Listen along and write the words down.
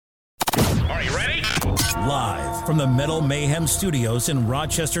Are you ready? Live from the Metal Mayhem Studios in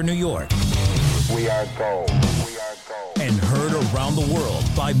Rochester, New York. We are gold. And heard around the world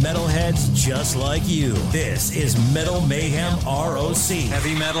by metalheads just like you. This is Metal Mayhem ROC.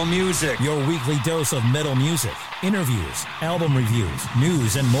 Heavy metal music. Your weekly dose of metal music, interviews, album reviews,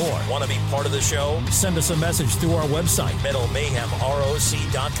 news, and more. Want to be part of the show? Send us a message through our website,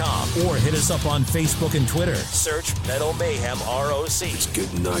 metalmayhemroc.com, or hit us up on Facebook and Twitter. Search Metal Mayhem ROC. It's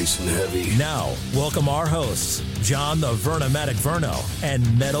getting nice and heavy. Now, welcome our hosts, John the Vernomatic Verno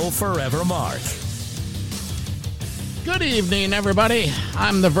and Metal Forever Mark. Good evening, everybody.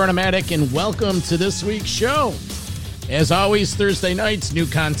 I'm the Vernomatic, and welcome to this week's show. As always, Thursday nights, new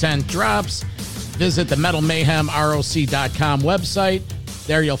content drops. Visit the metalmayhemroc.com website.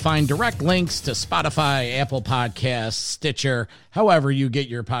 There you'll find direct links to Spotify, Apple Podcasts, Stitcher, however you get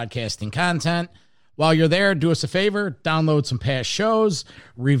your podcasting content. While you're there, do us a favor, download some past shows,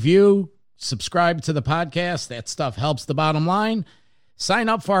 review, subscribe to the podcast. That stuff helps the bottom line. Sign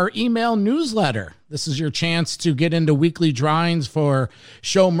up for our email newsletter. This is your chance to get into weekly drawings for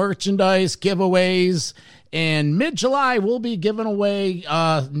show merchandise, giveaways, and mid-July we'll be giving away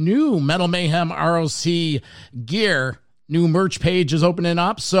new Metal Mayhem ROC gear. New merch page is opening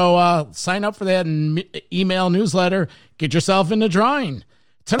up, so sign up for that email newsletter. Get yourself in the drawing.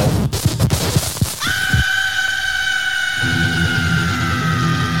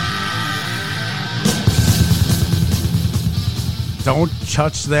 Don't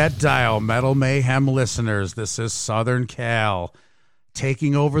touch that dial, Metal Mayhem listeners. This is Southern Cal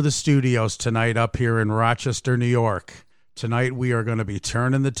taking over the studios tonight up here in Rochester, New York. Tonight we are going to be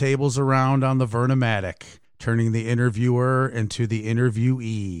turning the tables around on the Vernomatic, turning the interviewer into the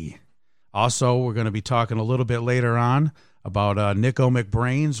interviewee. Also, we're going to be talking a little bit later on about Nico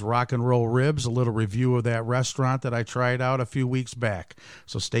McBrain's Rock and Roll Ribs, a little review of that restaurant that I tried out a few weeks back.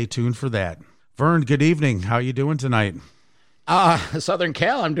 So stay tuned for that. Vern, good evening. How you doing tonight? Southern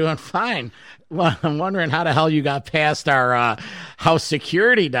Cal, I'm doing fine. Well, I'm wondering how the hell you got past our house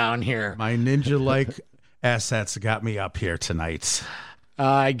security down here. My ninja-like assets got me up here tonight.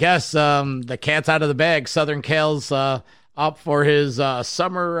 I guess the cat's out of the bag. Southern Cal's up for his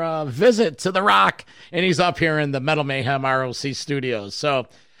summer visit to the Rock, and he's up here in the Metal Mayhem ROC studios. So,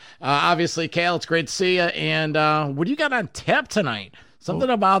 obviously, Cal, it's great to see you. And what do you got on tap tonight? Something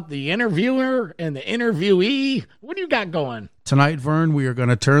about the interviewer and the interviewee. What do you got going? Tonight, Vern, we are going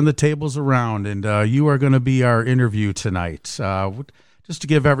to turn the tables around, and you are going to be our interview tonight. Just to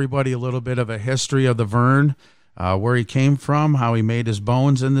give everybody a little bit of a history of the Vern, where he came from, how he made his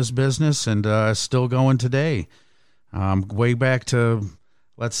bones in this business, and still going today. Way back to,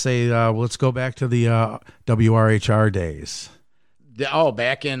 let's go back to the WRHR days.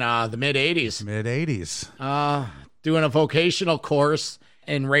 Back in the mid-'80s. Mid-'80s. Doing a vocational course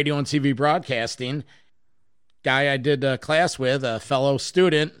in radio and TV broadcasting. Guy I did a class with, a fellow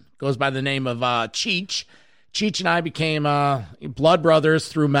student, goes by the name of Cheech. Cheech and I became blood brothers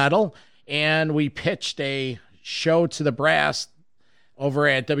through metal, and we pitched a show to the brass over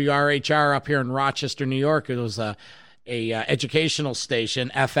at WRHR up here in Rochester, New York. It was a educational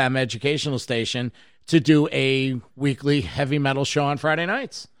station, FM educational station, to do a weekly heavy metal show on Friday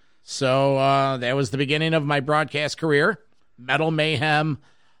nights. So that was the beginning of my broadcast career. Metal Mayhem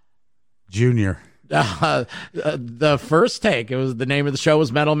Junior. The first take. It was the name of the show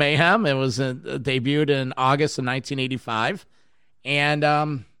was Metal Mayhem. It was debuted in August of 1985, and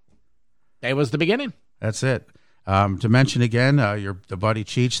that was the beginning. That's it. To mention again, the buddy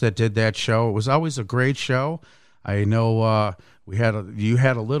Cheech that did that show. It was always a great show. I know you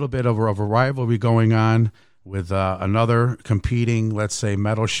had a little bit of a rivalry going on with another competing, let's say,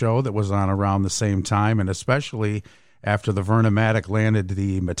 metal show that was on around the same time, and especially after the Vernomatic landed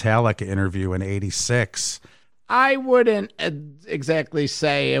the Metallica interview in '86. I wouldn't exactly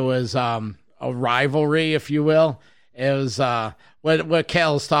say it was a rivalry, if you will. It was what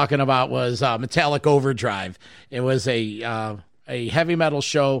Cal's talking about was Metallic Overdrive. It was a heavy metal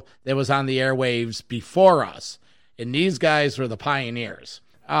show that was on the airwaves before us, and these guys were the pioneers.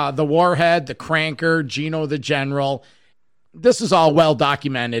 The Warhead, the Cranker, Gino the General. This is all well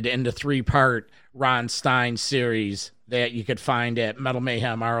documented in the 3-part Ron Stein series that you could find at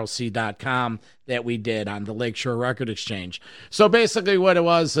metalmayhemroc.com that we did on the Lakeshore Record Exchange. So basically what it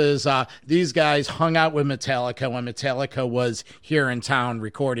was is these guys hung out with Metallica when Metallica was here in town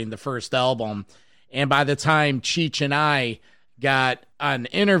recording the first album. And by the time Cheech and I got an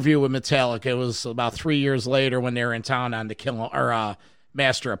interview with Metallica, it was about 3 years later when they were in town on the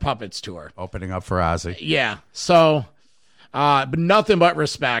Master of Puppets tour. Opening up for Ozzy. Yeah. So, but nothing but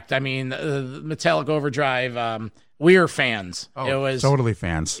respect. I mean, Metallic Overdrive We were fans. Oh, it was totally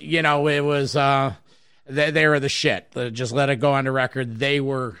fans. It was they were the shit. Just let it go on the record. They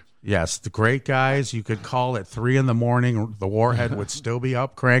were. Yes, the great guys. You could call at 3 a.m. The Warhead would still be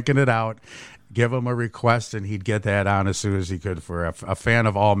up cranking it out. Give him a request, and he'd get that on as soon as he could for a fan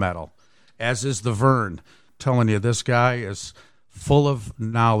of all metal, as is the Vern. Telling you, this guy is full of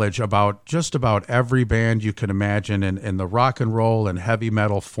knowledge about just about every band you can imagine in the rock and roll and heavy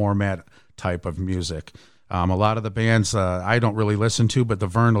metal format type of music. A lot of the bands I don't really listen to, but the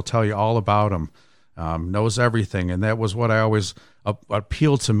Vern will tell you all about them. Knows everything, and that was what I always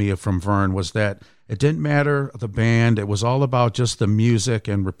appealed to me from Vern, was that it didn't matter the band. It was all about just the music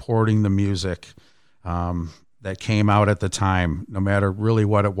and reporting the music that came out at the time, no matter really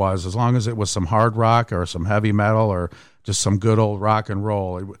what it was, as long as it was some hard rock or some heavy metal or just some good old rock and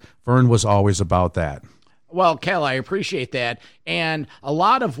roll. Vern was always about that. Well, Kel, I appreciate that. And a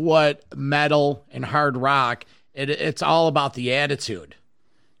lot of what metal and hard rock, it's all about the attitude.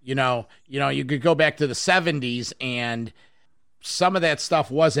 You could go back to the 70s and some of that stuff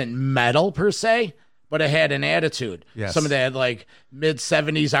wasn't metal per se, but it had an attitude. Yes. Some of that like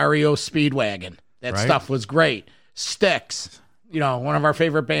mid-70s REO Speedwagon. That right. stuff was great. Styx, one of our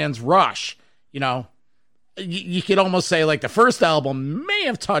favorite bands, Rush. You could almost say like the first album may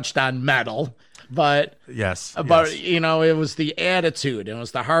have touched on metal, but yes, it was the attitude. It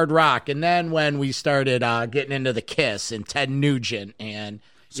was the hard rock. And then when we started getting into the Kiss and Ted Nugent and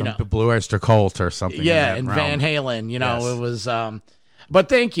some Blue Oyster Cult or something. Yeah, and Van Halen, yes. It was, but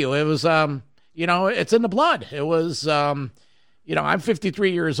thank you. It was, it's in the blood. It was, I'm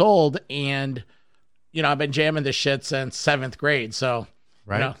 53 years old and, I've been jamming this shit since 7th grade. So,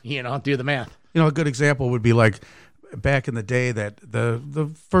 right. Do the math. A good example would be like back in the day that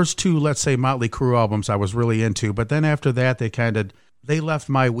the first two, let's say, Motley Crue albums I was really into, but then after that they left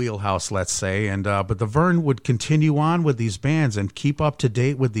my wheelhouse, let's say, and but the Vern would continue on with these bands and keep up to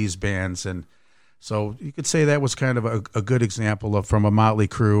date with these bands, and so you could say that was kind of a good example from a Motley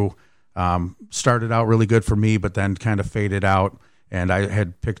Crue. Started out really good for me, but then kind of faded out, and I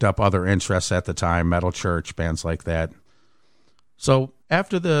had picked up other interests at the time, Metal Church, bands like that. So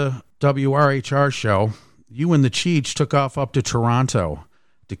after the WRHR show, you and the Cheech took off up to Toronto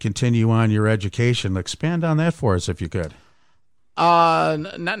to continue on your education. Expand on that for us if you could. Fall of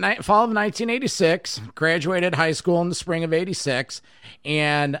 1986, graduated high school in the spring of 86,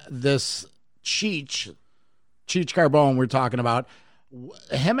 and this Cheech Carbone we're talking about,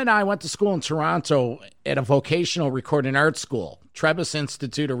 him and I went to school in Toronto at a vocational recording arts school, Trebas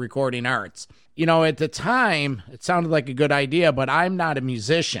Institute of Recording Arts. At the time, it sounded like a good idea, but I'm not a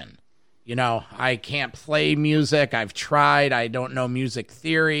musician. I can't play music. I've tried. I don't know music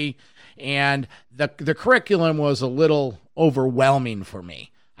theory. And the curriculum was a little overwhelming for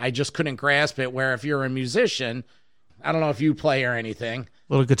me. I just couldn't grasp it, where if you're a musician, I don't know if you play or anything.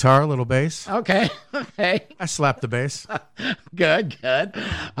 Little guitar, little bass. Okay. I slapped the bass. Good. Well,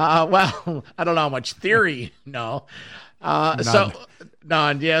 I don't know how much theory, no.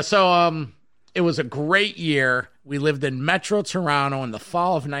 None. Yeah. So, it was a great year. We lived in Metro Toronto in the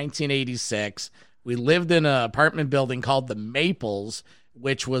fall of 1986. We lived in an apartment building called the Maples,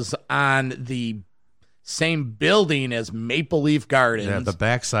 which was on the same building as Maple Leaf Gardens. Yeah, the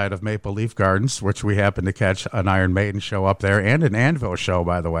backside of Maple Leaf Gardens, which we happened to catch an Iron Maiden show up there and an Anvil show,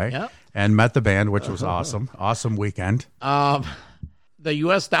 by the way. Yep. And met the band, which was awesome. Awesome weekend. The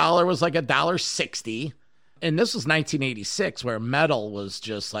U.S. dollar was like $1.60. And this was 1986, where metal was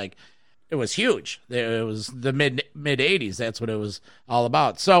just like, it was huge. It was the mid 80s. That's what it was all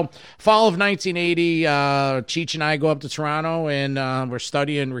about. So fall of 1980, Cheech and I go up to Toronto, and we're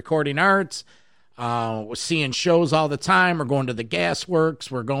studying recording arts. We're seeing shows all the time. We're going to the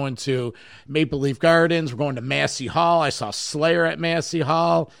Gasworks. We're going to Maple Leaf Gardens. We're going to Massey Hall. I saw Slayer at Massey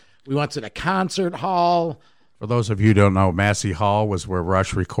Hall. We went to the concert hall. For those of you who don't know, Massey Hall was where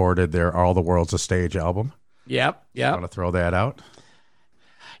Rush recorded their All the World's a Stage album. Yep. I want to throw that out.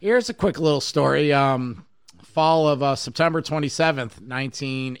 Here's a quick little story. Fall of September 27th,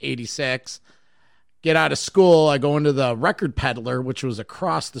 1986. Get out of school. I go into the Record Peddler, which was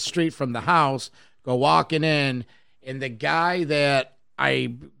across the street from the house. Go walking in, and the guy that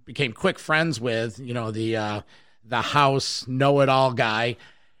I became quick friends with, the house know-it-all guy,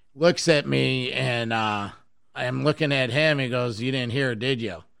 looks at me, and I'm looking at him. He goes, "You didn't hear it, did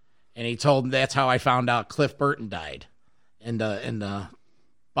you?" And he told me that's how I found out Cliff Burton died in the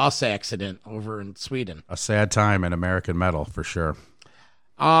bus accident over in Sweden. A sad time in American metal, for sure.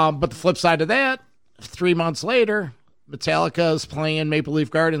 But the flip side of that, 3 months later, Metallica is playing Maple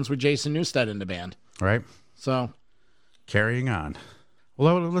Leaf Gardens with Jason Newsted in the band. Right. So, carrying on.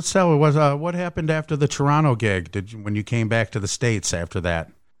 Well, let's tell what happened after the Toronto gig. When you came back to the States after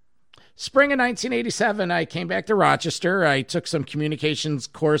that? Spring of 1987, I came back to Rochester. I took some communications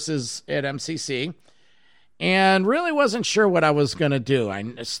courses at MCC and really wasn't sure what I was going to do. I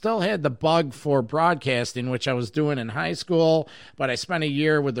still had the bug for broadcasting, which I was doing in high school, but I spent a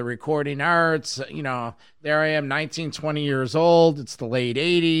year with the recording arts. There I am, 19, 20 years old. It's the late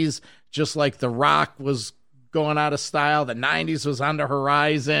 80s, just like the rock was going out of style. The 90s was on the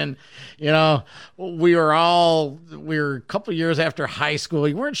horizon. We were a couple years after high school.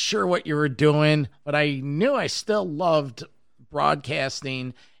 You weren't sure what you were doing, but I knew I still loved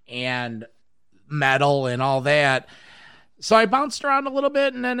broadcasting and metal and all that. So I bounced around a little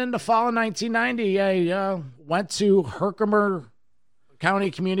bit, and then in the fall of 1990, I went to Herkimer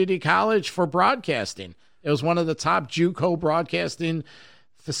County Community College for broadcasting. It was one of the top JUCO broadcasting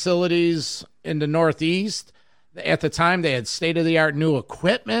facilities in the Northeast. At the time, they had state-of-the-art new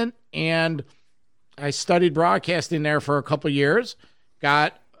equipment, and I studied broadcasting there for a couple years,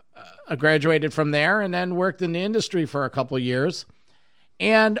 graduated from there, and then worked in the industry for a couple years.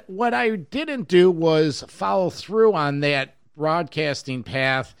 And what I didn't do was follow through on that broadcasting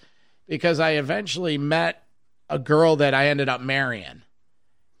path because I eventually met a girl that I ended up marrying.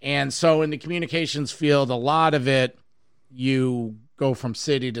 And so in the communications field, a lot of it, you go from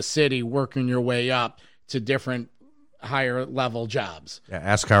city to city, working your way up to different higher level jobs. Yeah,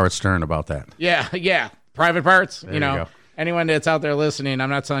 ask Howard Stern about that. Yeah. Private parts, There you go. Anyone that's out there listening, I'm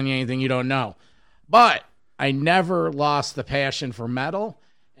not telling you anything you don't know. But I never lost the passion for metal,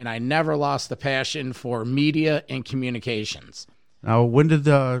 and I never lost the passion for media and communications. Now, when did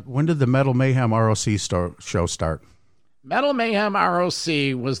the Metal Mayhem ROC show start? Metal Mayhem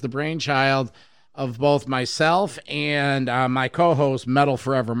ROC was the brainchild of both myself and my co-host, Metal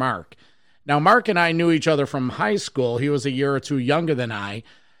Forever Mark. Now, Mark and I knew each other from high school. He was a year or two younger than I,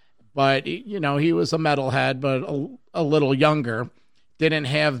 but, he was a metalhead, but a little younger. Didn't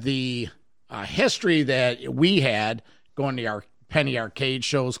have the history that we had going to our penny arcade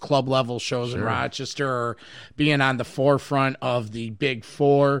shows, club level shows in Rochester, or being on the forefront of the Big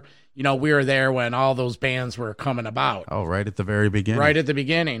Four. We were there when all those bands were coming about. Oh, right at the very beginning. Right at the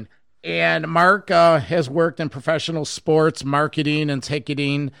beginning. And Mark has worked in professional sports, marketing, and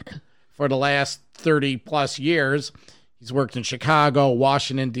ticketing for the last 30 plus years. He's worked in Chicago,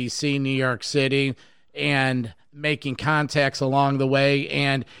 Washington, D.C., New York City, and making contacts along the way.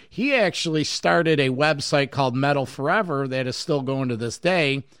 And he actually started a website called Metal Forever that is still going to this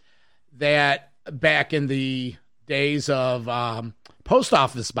day, that back in the days of post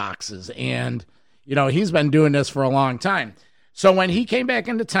office boxes. And, he's been doing this for a long time. So when he came back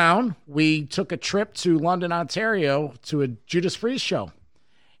into town, we took a trip to London, Ontario to a Judas Priest show.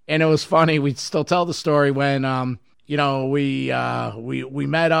 And it was funny. We still tell the story when, we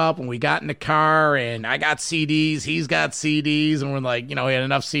met up and we got in the car and I got CDs, he's got CDs, and we're like, we had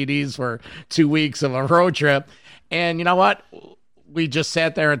enough CDs for 2 weeks of a road trip. And you know what? We just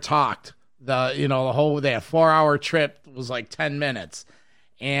sat there and talked. That 4-hour trip was like 10 minutes.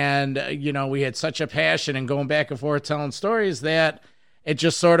 And, we had such a passion and going back and forth telling stories that it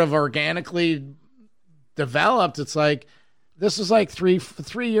just sort of organically developed. It's like, this was like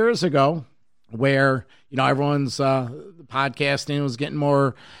three years ago where, everyone's podcasting was getting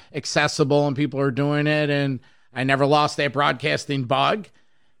more accessible and people are doing it. And I never lost that broadcasting bug.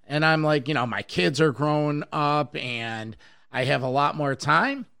 And I'm like, my kids are growing up and I have a lot more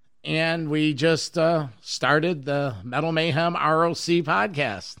time. And we just started the Metal Mayhem ROC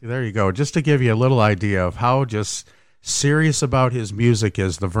podcast. There you go. Just to give you a little idea of how just serious about his music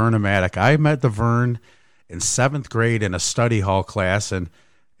is the Vernomatic. I met the Vern in 7th grade in a study hall class, and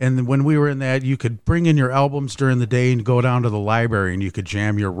when we were in that, you could bring in your albums during the day and go down to the library and you could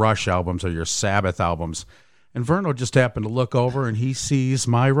jam your Rush albums or your Sabbath albums. And Verno just happened to look over and he sees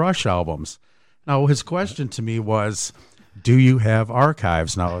my Rush albums. Now, his question to me was, do you have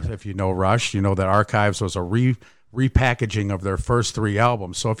archives? Now, if you know Rush, you know that Archives was a repackaging of their first 3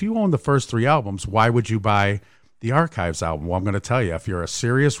 albums. So if you own the first 3 albums, why would you buy the Archives album? Well, I'm going to tell you, if you're a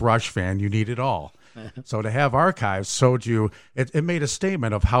serious Rush fan, you need it all. So to have Archives showed you, it made a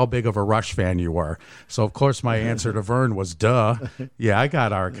statement of how big of a Rush fan you were. So, of course, my answer to Vern was, duh. Yeah, I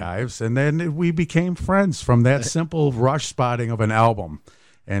got Archives. And then we became friends from that simple Rush spotting of an album.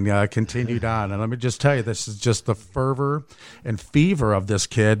 And continued on. And let me just tell you, this is just the fervor and fever of this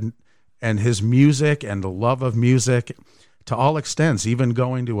kid and his music and the love of music to all extents, even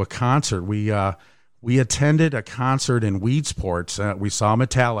going to a concert. We attended a concert in Weedsport. We saw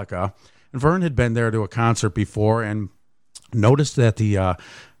Metallica. And Vern had been there to a concert before and noticed that the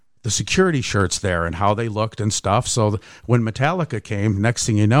the security shirts there and how they looked and stuff. So when Metallica came, next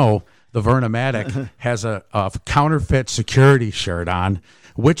thing you know, the Vernomatic has a counterfeit security shirt on,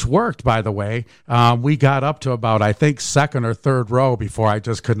 which worked, by the way. We got up to about, I think, second or third row before I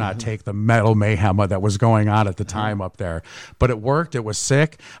just could not take the metal mayhem that was going on at the time up there. But it worked. It was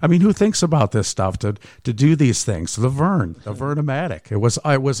sick. I mean, who thinks about this stuff to do these things? The Vernomatic. It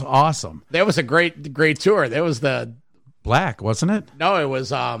was awesome. That was a great tour. That was the Black, wasn't it? No, it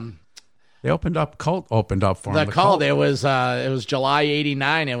was Cult opened up for him. The Cult. It was July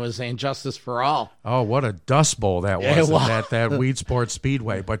 '89. It was Injustice for All. Oh, what a dust bowl that was at that Weed Sports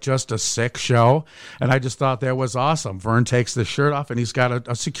Speedway, but just a sick show. And I just thought that was awesome. Vern takes the shirt off and he's got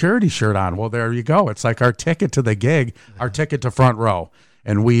a security shirt on. Well, there you go. It's like our ticket to the gig, our ticket to front row.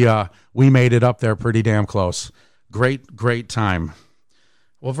 And we made it up there pretty damn close. Great time.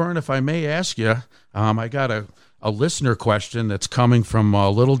 Well, Vern, if I may ask you, I got a listener question that's coming from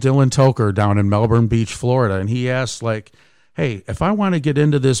little Dylan Toker down in Melbourne Beach, Florida. And he asked, like, hey, if I want to get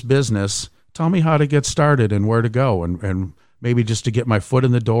into this business, tell me how to get started and where to go and maybe just to get my foot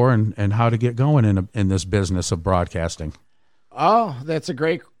in the door and how to get going in this business of broadcasting. Oh, that's a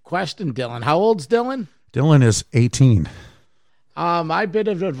great question, Dylan. How old's Dylan? Dylan is 18. My bit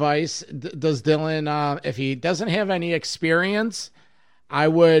of advice, does Dylan, if he doesn't have any experience, I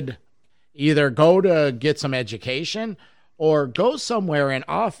would either go to get some education or go somewhere and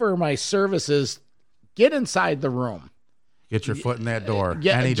offer my services, get inside the room. Get your foot in that door,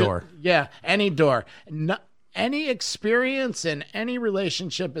 any door. Yeah, any door. No, any experience in any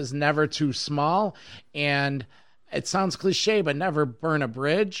relationship is never too small. And it sounds cliche, but never burn a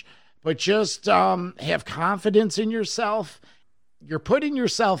bridge. But just have confidence in yourself. You're putting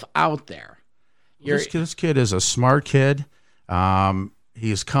yourself out there. This kid is a smart kid.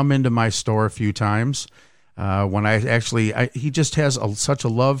 He's come into my store a few times. He just has such a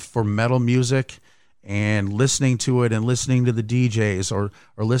love for metal music and listening to it and listening to the DJs or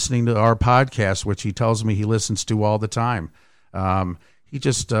listening to our podcast, which he tells me he listens to all the time. He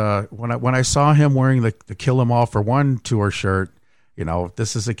just when I saw him wearing the Kill 'Em All for One tour shirt, you know,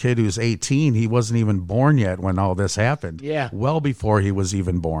 this is a kid who's 18. He wasn't even born yet when all this happened. Yeah, well before he was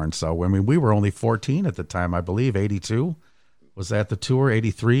even born. So I mean, we were only 14 at the time, I believe. 82. Was that the tour,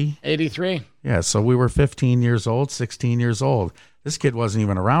 83? 83. Yeah, so we were 15 years old, 16 years old. This kid wasn't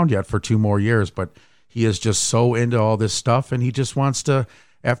even around yet for 2 more years, but he is just so into all this stuff, and he just wants to,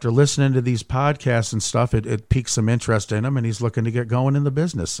 after listening to these podcasts and stuff, it piques some interest in him, and he's looking to get going in the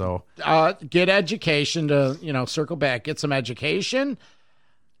business. So get education to, circle back, get some education,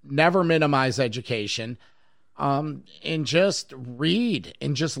 never minimize education, and just read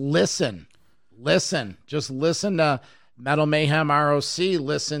and just listen. Just listen to Metal Mayhem ROC,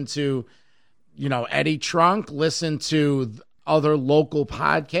 listen to, Eddie Trunk, listen to other local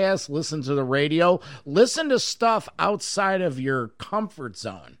podcasts, listen to the radio, listen to stuff outside of your comfort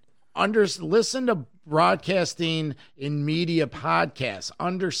zone. Listen to broadcasting in media podcasts.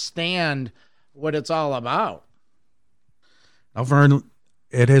 Understand what it's all about. Now, Vern,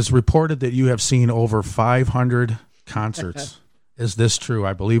 it is reported that you have seen over 500 concerts. Is this true?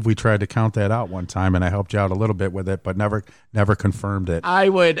 I believe we tried to count that out one time, and I helped you out a little bit with it, but never confirmed it. I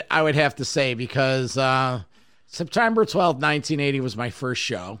would have to say, because September 12th, 1980 was my first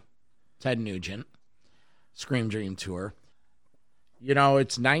show, Ted Nugent, Scream Dream Tour.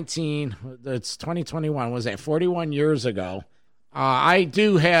 It's 2021. Was that 41 years ago? I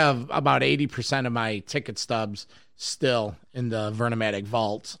do have about 80% of my ticket stubs still in the Vernomatic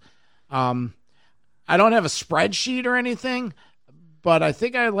vaults. I don't have a spreadsheet or anything, but I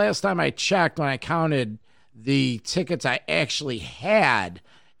think last time I checked, when I counted the tickets I actually had,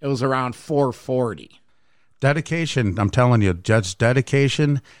 it was around 440. Dedication, I'm telling you, just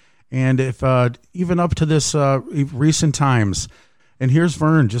dedication. And if even up to this recent times, and here's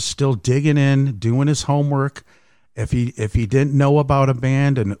Vern just still digging in, doing his homework. If he didn't know about a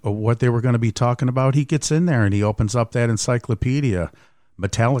band and what they were going to be talking about, he gets in there and he opens up that encyclopedia,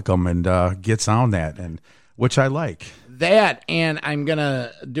 Metallicum, and gets on that, and which I like. That, and I'm going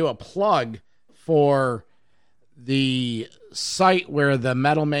to do a plug for the site where the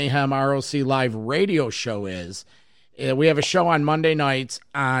Metal Mayhem ROC live radio show is. We have a show on Monday nights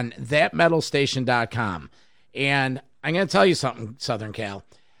on thatmetalstation.com. And I'm going to tell you something, Southern Cal.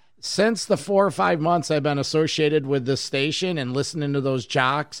 Since the 4 or 5 months I've been associated with this station and listening to those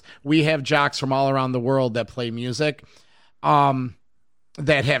jocks, we have jocks from all around the world that play music,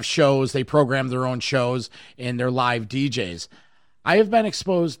 that have shows. They program their own shows and they're live DJs. I have been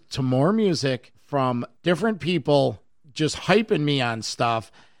exposed to more music from different people just hyping me on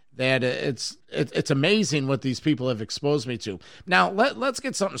stuff that it's amazing what these people have exposed me to. Now, let's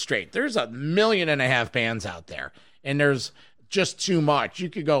get something straight. There's 1.5 million bands out there, and there's just too much. You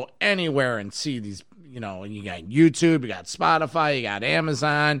could go anywhere and see these, you got YouTube, you got Spotify, you got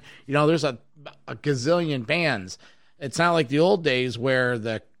Amazon, there's a gazillion bands. It's not like the old days where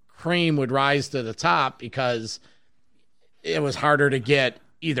the cream would rise to the top because it was harder to get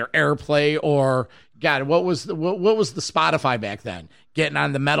either airplay or, God, what was the Spotify back then? Getting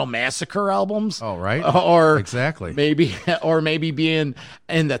on the Metal Massacre albums? Oh, right. Or exactly. Maybe being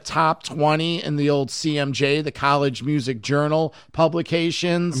in the top 20 in the old CMJ, the College Music Journal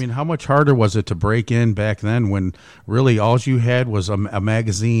publications. I mean, how much harder was it to break in back then when really all you had was a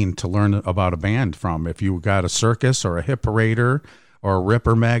magazine to learn about a band from? If you got a Circus or a Hit Parader or a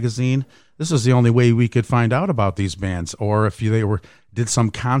Ripper magazine, this is the only way we could find out about these bands. Or if did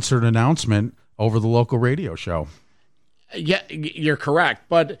some concert announcement over the local radio show. Yeah, you're correct.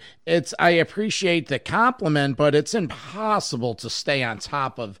 But I appreciate the compliment, but it's impossible to stay on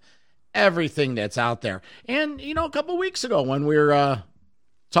top of everything that's out there. And, a couple weeks ago when we were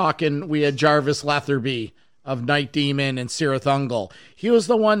talking, we had Jarvis Letherby of Night Demon and Sirathungal. He was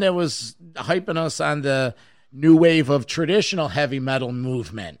the one that was hyping us on the new wave of traditional heavy metal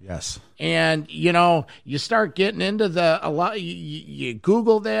movement. Yes. And, you start getting into you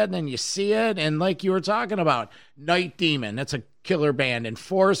Google that and then you see it. And like you were talking about, Night Demon, that's a killer band.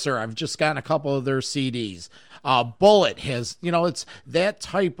 Enforcer, I've just gotten a couple of their CDs. Bullet has, it's that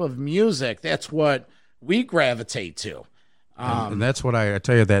type of music. That's what we gravitate to. And that's what I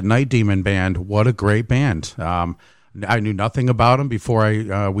tell you, that Night Demon band, what a great band. I knew nothing about them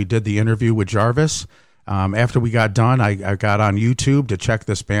before we did the interview with Jarvis. After we got done, I got on YouTube to check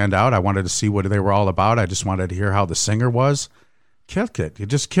this band out. I wanted to see what they were all about. I just wanted to hear how the singer was. Killed it. You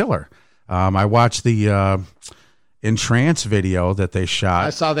just killer. I watched the Entrance video that they shot. I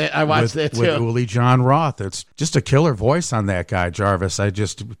saw that. I watched that too. With Uli John Roth. It's just a killer voice on that guy, Jarvis.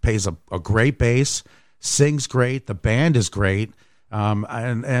 Plays a great bass, sings great. The band is great.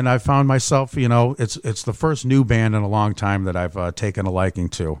 And I found myself, it's the first new band in a long time that I've taken a liking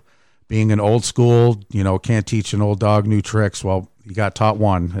to. Being an old school, can't teach an old dog new tricks. Well, you got taught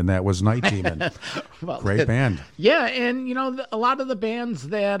one, and that was Night Demon. Great band. Yeah, and, a lot of the bands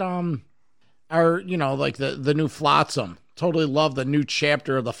that are, like the new Flotsam. Totally love the new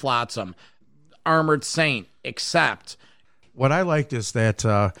chapter of the Flotsam. Armored Saint, Accept. What I liked is that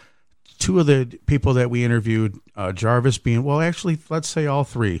two of the people that we interviewed, Jarvis being, well, actually, let's say all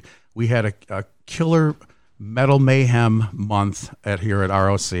three. We had a killer Metal Mayhem month here at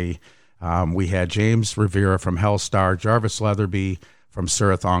ROC. We had James Rivera from Hellstar, Jarvis Letherby from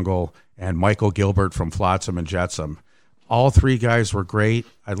Sirathungal, and Michael Gilbert from Flotsam and Jetsam. All three guys were great.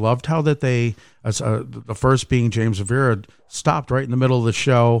 I loved how that they, the first being James Rivera, stopped right in the middle of the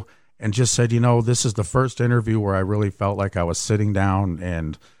show and just said, this is the first interview where I really felt like I was sitting down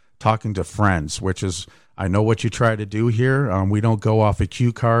and talking to friends, which is, I know what you try to do here. We don't go off of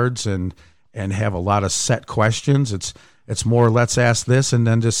cue cards and have a lot of set questions. It's more, let's ask this and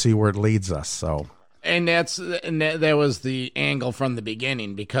then just see where it leads us. So, and that was the angle from the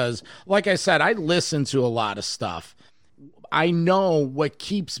beginning, because like I said, I listen to a lot of stuff. I know what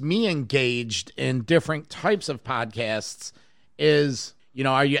keeps me engaged in different types of podcasts is,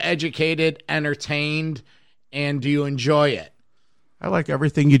 are you educated, entertained, and do you enjoy it? I like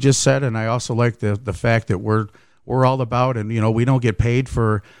everything you just said. And I also like the fact that we're all about, and we don't get paid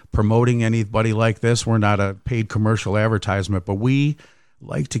for promoting anybody like this. We're not a paid commercial advertisement, but we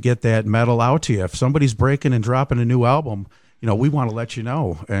like to get that metal out to you. If somebody's breaking and dropping a new album, we want to let you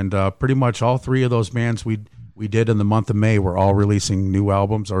know. And pretty much all three of those bands we did in the month of May were all releasing new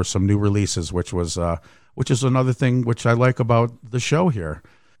albums or some new releases, which is another thing which I like about the show here.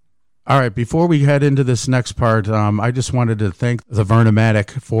 All right, before we head into this next part, I just wanted to thank the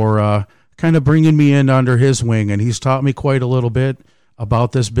Vernomatic for kind of bringing me in under his wing, and he's taught me quite a little bit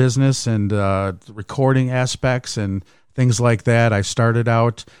about this business and recording aspects and things like that. I started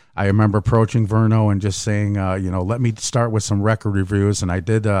out, I remember approaching Verno and just saying, let me start with some record reviews, and I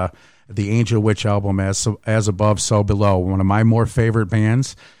did the Angel Witch album, As Above, So Below, one of my more favorite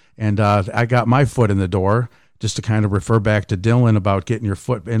bands, and I got my foot in the door, just to kind of refer back to Dylan about getting your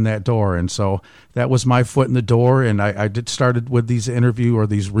foot in that door. And so that was my foot in the door. And I started with these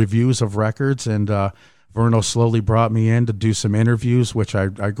these reviews of records. And Verno slowly brought me in to do some interviews, which I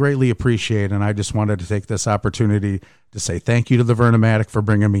greatly appreciate. And I just wanted to take this opportunity to say thank you to the Vernomatic for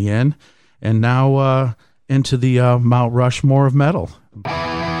bringing me in. And now into the Mount Rushmore of metal.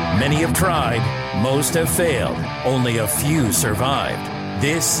 Many have tried, most have failed, only a few survived.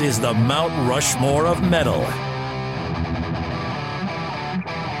 This is the Mount Rushmore of metal.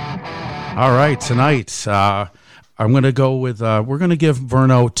 All right, tonight I'm going to go with we're going to give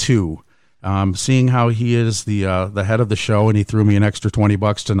Verno 2. Seeing how he is the head of the show, and he threw me an extra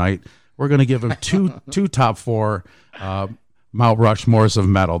 $20 tonight, we're going to give him two top 4 Mount Rushmores of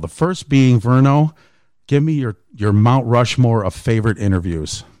metal. The first being Verno. Give me your Mount Rushmore of favorite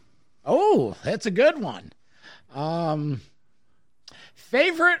interviews. Oh, that's a good one.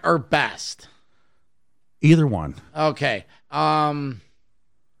 Favorite or best? Either one. Okay.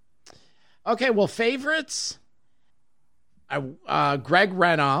 Okay, well, favorites. Greg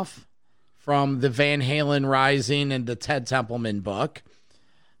Renoff from the Van Halen Rising and the Ted Templeman book.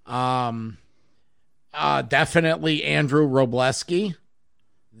 Definitely Andrew Robleski,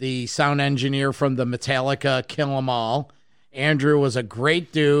 the sound engineer from the Metallica Kill 'Em All. Andrew was a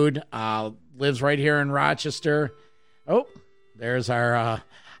great dude. Lives right here in Rochester. Oh, there's our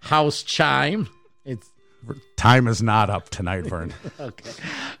house chime. Time is not up tonight, Vern. Okay.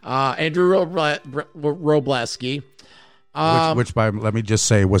 Andrew Robleski. Which let me just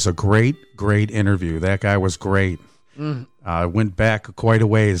say, was a great interview. That guy was great. Went back quite a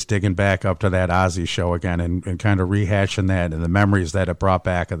ways, digging back up to that Ozzy show again and kind of rehashing that and the memories that it brought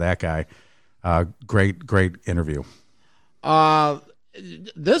back of that guy. Great interview.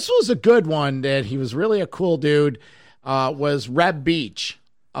 This was a good one that he was really a cool dude. Was Reb Beach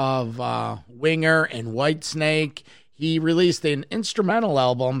of Winger and Whitesnake. He released an instrumental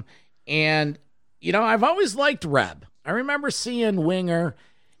album, and I've always liked Reb. I remember seeing Winger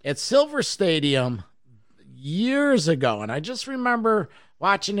at Silver Stadium years ago, and I just remember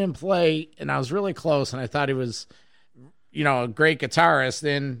watching him play, and I was really close, and I thought he was, a great guitarist,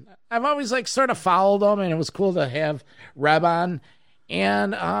 and I've always sort of followed him, and it was cool to have Reb on.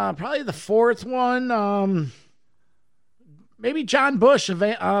 And probably the fourth one, maybe John Bush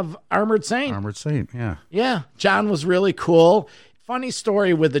of Armored Saint. Armored Saint, yeah. Yeah, John was really cool. Funny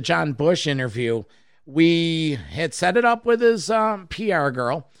story with the John Bush interview. We had set it up with his PR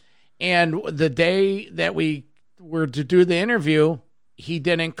girl, and the day that we were to do the interview, he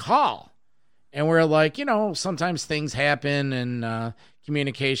didn't call. And we're like, sometimes things happen and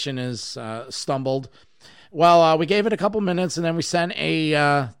communication is stumbled. Well, we gave it a couple minutes, and then we sent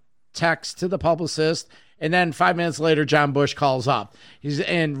a text to the publicist. And then 5 minutes later, John Bush calls up.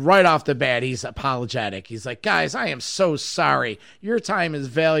 And right off the bat, he's apologetic. He's like, guys, I am so sorry. Your time is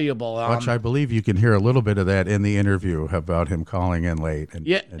valuable. Which I believe you can hear a little bit of that in the interview about him calling in late and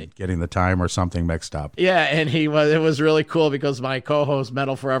getting the time or something mixed up. Yeah, and it was really cool because my co-host,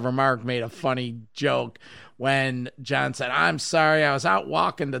 Metal Forever Mark, made a funny joke when John said, I'm sorry, I was out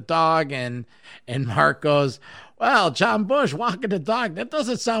walking the dog, and Mark goes, well, John Bush walking the dog, that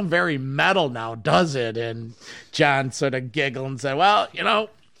doesn't sound very metal now, does it? And John sort of giggled and said, well,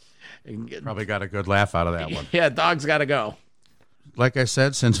 probably got a good laugh out of that one. Yeah, dog's got to go. Like I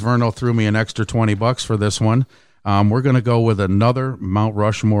said, since Verno threw me an extra $20 for this one, we're going to go with another Mount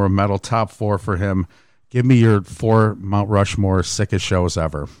Rushmore metal top 4 for him. Give me your 4 Mount Rushmore sickest shows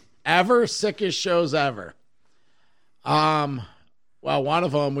ever. Sickest shows ever. Well, one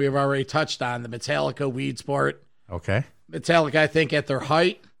of them we've already touched on, the Metallica Weedsport. Okay. Metallica, I think, at their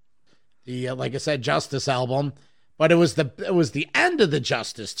height, the like I said, Justice album, but it was the end of the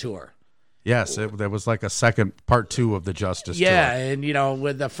Justice tour. Yes, there was like a second part 2 of the Justice tour. Yeah, and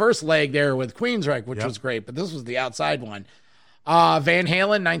with the first leg there with Queensryche, which was great, but this was the outside one. Van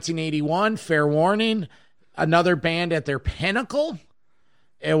Halen, 1981, Fair Warning, another band at their pinnacle.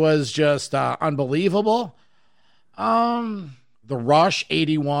 It was just unbelievable. The Rush,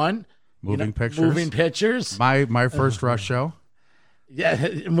 81. Moving Pictures. My first Rush show.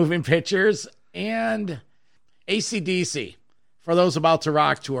 Yeah, Moving Pictures. And AC/DC, For Those About to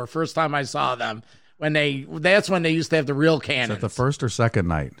Rock tour. First time I saw them. That's when they used to have the real cannons. Is that the first or second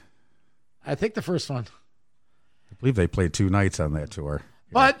night? I think the first one. I believe they played 2 nights on that tour.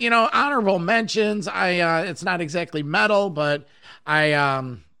 But, honorable mentions. It's not exactly metal, but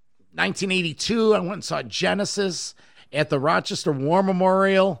 1982, I went and saw Genesis at the Rochester War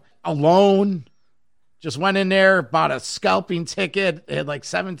Memorial alone. Just went in there, bought a scalping ticket at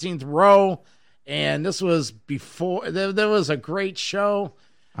 17th row, and this was before there was a great show.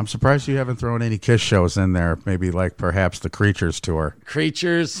 I'm surprised you haven't thrown any Kiss shows in there. Maybe perhaps the Creatures tour.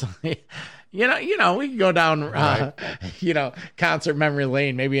 Creatures, we can go down, right. concert memory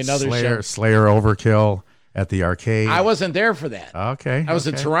lane. Maybe another show. Slayer Overkill at the arcade. I wasn't there for that. Okay, I was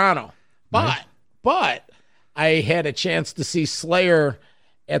in Toronto, but I had a chance to see Slayer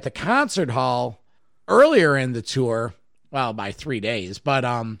at the concert hall earlier in the tour. Well, by 3 days, but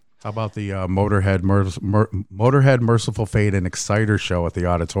How about the Motorhead Merciful Fate and Exciter show at the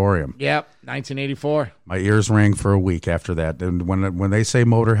Auditorium? Yep, 1984. My ears rang for a week after that. And when they say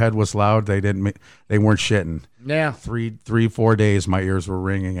Motorhead was loud, they weren't shitting. Yeah. 4 days, my ears were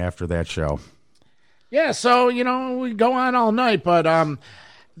ringing after that show. Yeah, so, we go on all night, but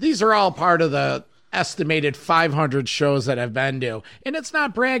these are all part of the estimated 500 shows that I've been to. And it's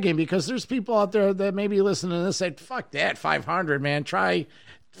not bragging, because there's people out there that maybe listen to this and say, fuck that, 500, man, try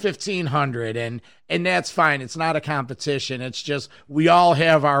 1,500, and that's fine. It's not a competition. It's just we all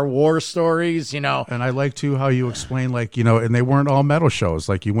have our war stories, And I like, too, how you explain, and they weren't all metal shows.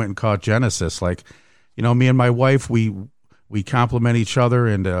 Like, you went and caught Genesis. Like, me and my wife, we compliment each other,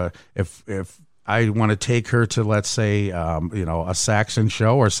 and if I want to take her to, let's say, a Saxon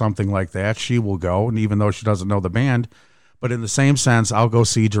show or something like that, she will go, and even though she doesn't know the band. But in the same sense, I'll go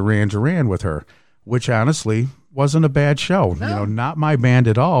see Duran Duran with her, which honestly wasn't a bad show. No. Not my band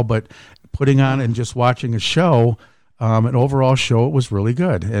at all, but putting on and just watching a show, an overall show, it was really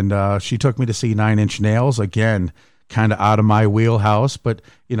good. And she took me to see 9 Inch Nails, again, kind of out of my wheelhouse, but,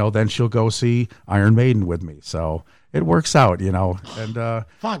 then she'll go see Iron Maiden with me. So it works out, and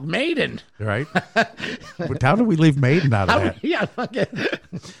fuck Maiden. Right? But how did we leave Maiden out of that? Yeah, fuck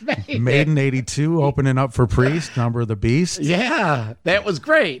it. Maiden 82 opening up for Priest, Number of the Beast. Yeah, that was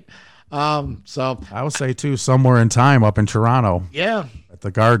great. So I will say too, Somewhere in Time up in Toronto. Yeah. At the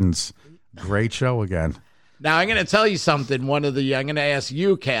Gardens. Great show again. Now I'm going to tell you something. I'm going to ask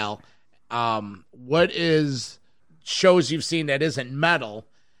you, Cal, what is shows you've seen that isn't metal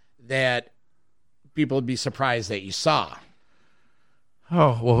that people would be surprised that you saw?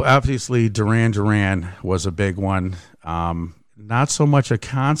 Oh, well, obviously Duran Duran was a big one. Not so much a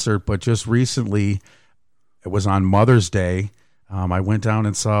concert, but just recently, it was on Mother's Day. I went down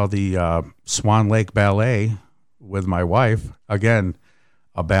and saw the Swan Lake Ballet with my wife. Again,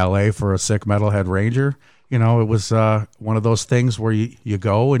 a ballet for a sick metalhead ranger. It was one of those things where you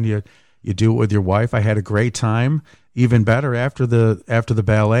go and you do it with your wife. I had a great time. Even better, after the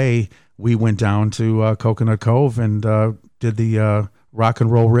ballet, we went down to Coconut Cove and did the rock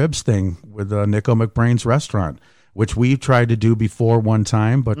and roll ribs thing with Nico McBrain's restaurant, which we tried to do before one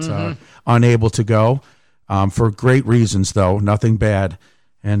time, but unable to go. For great reasons, though, nothing bad.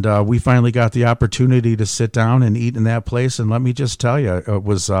 And we finally got the opportunity to sit down and eat in that place. And let me just tell you,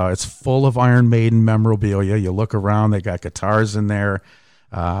 it's full of Iron Maiden memorabilia. You look around, they got guitars in there,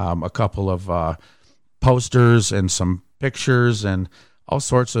 a couple of posters and some pictures and all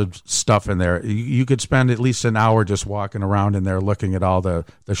sorts of stuff in there. You could spend at least an hour just walking around in there looking at all the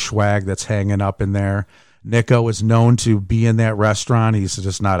swag that's hanging up in there. Nico is known to be in that restaurant.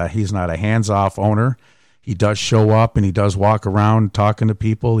 He's not a hands-off owner. He does show up and he does walk around talking to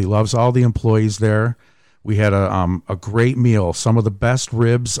people. He loves all the employees there. We had a great meal, some of the best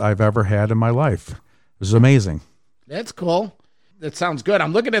ribs I've ever had in my life. It was amazing. That's cool. That sounds good.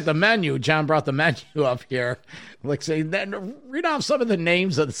 I'm looking at the menu. John brought the menu up here. Read off some of the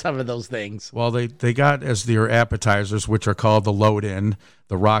names of some of those things. Well, they got as their appetizers, which are called the load-in,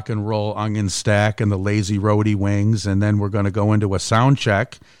 the rock and roll onion stack, and the lazy roadie wings. And then we're going to go into a sound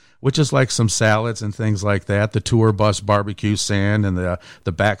check, which is like some salads and things like that, the tour bus barbecue sand and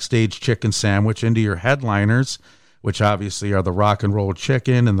the backstage chicken sandwich, into your headliners, which obviously are the rock and roll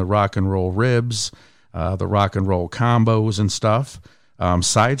chicken and the rock and roll ribs, the rock and roll combos and stuff.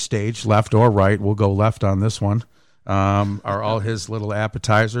 Side stage, left or right, we'll go left on this one, are all his little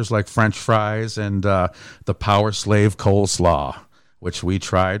appetizers like French fries and the Power Slave coleslaw, which we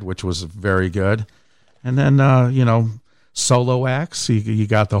tried, which was very good. And then, solo acts, you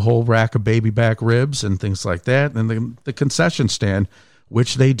got the whole rack of baby back ribs and things like that. And the concession stand,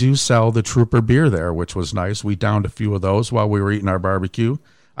 which they do sell the Trooper beer there, which was nice. We downed a few of those while we were eating our barbecue.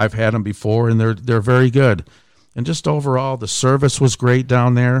 I've had them before, and they're very good. And just overall, the service was great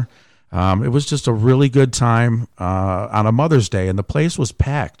down there. It was just a really good time on a Mother's Day, and the place was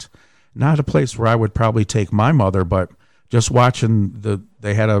packed. Not a place where I would probably take my mother, but just watching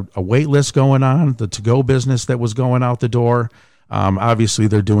they had a wait list going on, the to-go business that was going out the door. Obviously,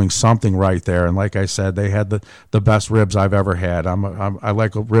 they're doing something right there. And like I said, they had the best ribs I've ever had. I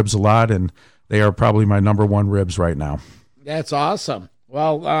like ribs a lot, and they are probably my number one ribs right now. That's awesome.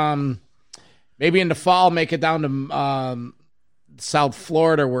 Well, maybe in the fall, make it down to South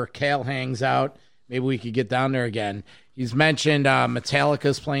Florida where Cal hangs out. Maybe we could get down there again. He's mentioned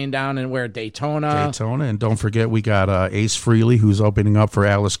Metallica's playing down in Daytona. And don't forget we got Ace Frehley, who's opening up for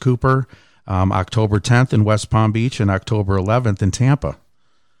Alice Cooper, October 10th in West Palm Beach and October 11th in Tampa.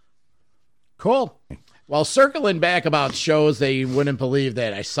 Cool. Well, circling back about shows that you wouldn't believe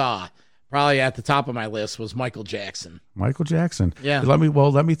that I saw, probably at the top of my list was Michael Jackson. Michael Jackson. Yeah. Let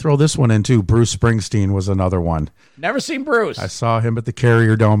me throw this one in too. Bruce Springsteen was another one. Never seen Bruce. I saw him at the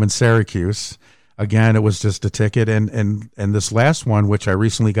Carrier Dome in Syracuse. Again, it was just a ticket. And this last one, which I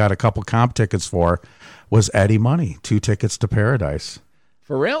recently got a couple comp tickets for, was Eddie Money, 2 tickets to Paradise.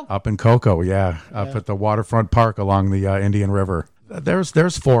 For real? Up in Cocoa, up at the waterfront park along the Indian River.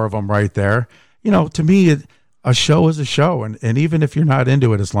 There's 4 of them right there. To me, a show is a show, and even if you're not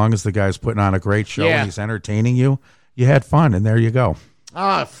into it, as long as the guy's putting on a great show and he's entertaining you, you had fun, and there you go.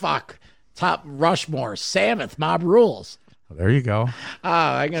 Oh, fuck. Top Rushmore, Sabbath, Mob Rules. Well, there you go.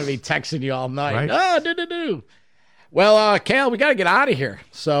 I'm going to be texting you all night. Right. Well, Cal, we got to get out of here.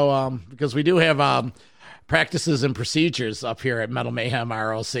 So, because we do have practices and procedures up here at Metal Mayhem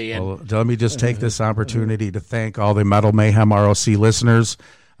ROC. And well, let me just take this opportunity to thank all the Metal Mayhem ROC listeners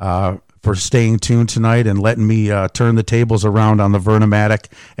for staying tuned tonight and letting me turn the tables around on the Vernomatic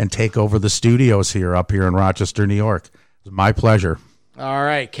and take over the studios up here in Rochester, New York. It was my pleasure. All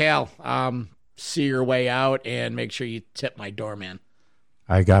right, Cal, see your way out and make sure you tip my doorman.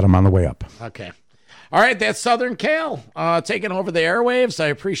 I got him on the way up. Okay. All right, that's Southern Cal taking over the airwaves. I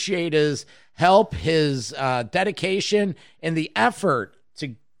appreciate his help, his dedication, and the effort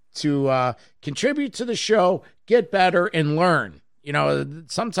to contribute to the show, get better, and learn.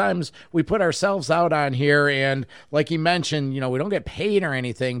 Sometimes we put ourselves out on here, and like he mentioned, we don't get paid or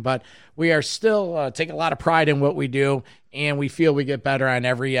anything, but we are still take a lot of pride in what we do, and we feel we get better on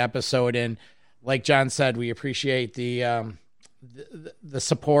every episode. And like John said, we appreciate the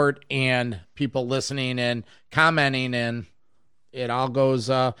support and people listening and commenting, and it all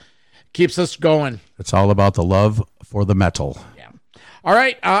goes keeps us going. It's all about the love for the metal. Yeah. All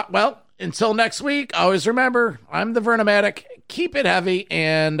right. Well, until next week, always remember, I'm the Vernomatic. Keep it heavy,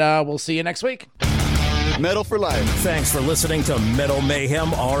 and we'll see you next week. Metal for life. Thanks for listening to Metal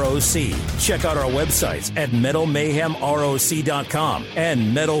Mayhem ROC. Check out our websites at metalmayhemroc.com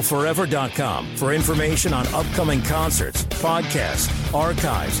and metalforever.com for information on upcoming concerts, podcasts,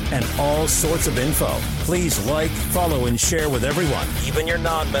 archives, and all sorts of info. Please like, follow, and share with everyone, even your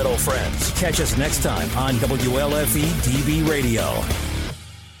non-metal friends. Catch us next time on WLFE DB Radio.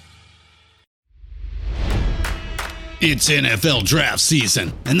 It's NFL draft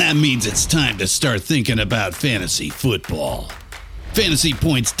season, and that means it's time to start thinking about fantasy football.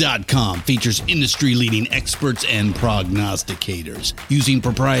 FantasyPoints.com features industry-leading experts and prognosticators using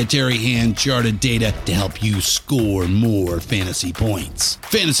proprietary hand-charted data to help you score more fantasy points.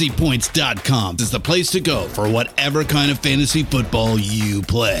 FantasyPoints.com is the place to go for whatever kind of fantasy football you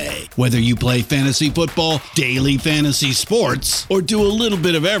play. Whether you play fantasy football, daily fantasy sports, or do a little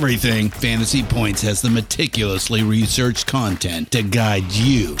bit of everything, Fantasy Points has the meticulously researched content to guide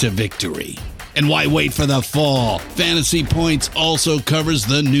you to victory. And why wait for the fall? Fantasy Points also covers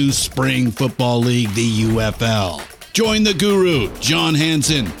the new spring football league, the UFL. Join the guru, John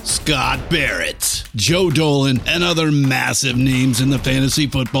Hansen, Scott Barrett, Joe Dolan, and other massive names in the fantasy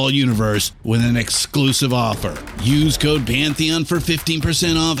football universe with an exclusive offer. Use code Pantheon for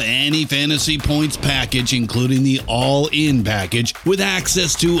 15% off any Fantasy Points package, including the all-in package, with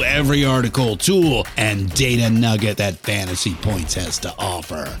access to every article, tool, and data nugget that Fantasy Points has to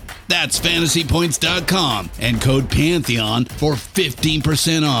offer. That's FantasyPoints.com and code Pantheon for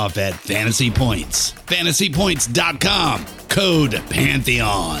 15% off at Fantasy Points. FantasyPoints.com, code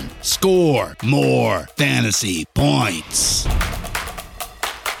Pantheon. Score more fantasy points.